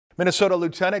Minnesota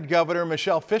Lieutenant Governor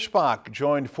Michelle Fischbach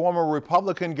joined former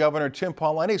Republican Governor Tim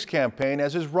Pawlenty's campaign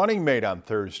as his running mate on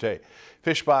Thursday.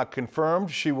 Fischbach confirmed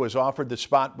she was offered the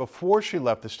spot before she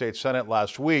left the state Senate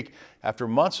last week after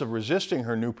months of resisting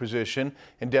her new position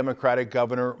in Democratic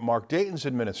Governor Mark Dayton's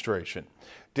administration.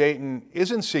 Dayton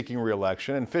isn't seeking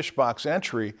re-election, and Fischbach's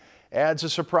entry adds a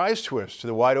surprise twist to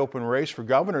the wide-open race for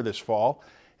governor this fall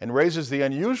and raises the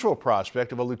unusual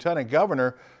prospect of a lieutenant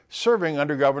governor serving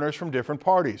under governors from different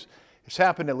parties. It's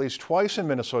happened at least twice in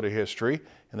Minnesota history,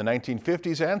 in the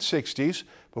 1950s and 60s,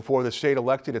 before the state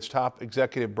elected its top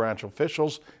executive branch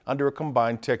officials under a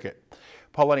combined ticket.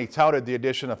 Pawlenty touted the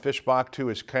addition of Fischbach to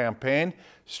his campaign,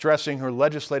 stressing her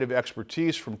legislative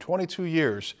expertise from 22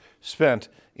 years spent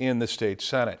in the state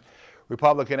Senate.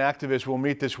 Republican activists will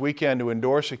meet this weekend to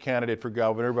endorse a candidate for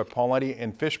governor, but Pawlenty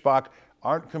and Fischbach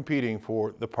aren't competing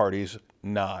for the party's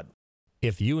nod.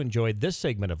 If you enjoyed this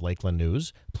segment of Lakeland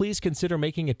News, please consider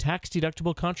making a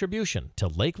tax-deductible contribution to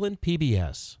Lakeland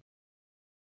PBS.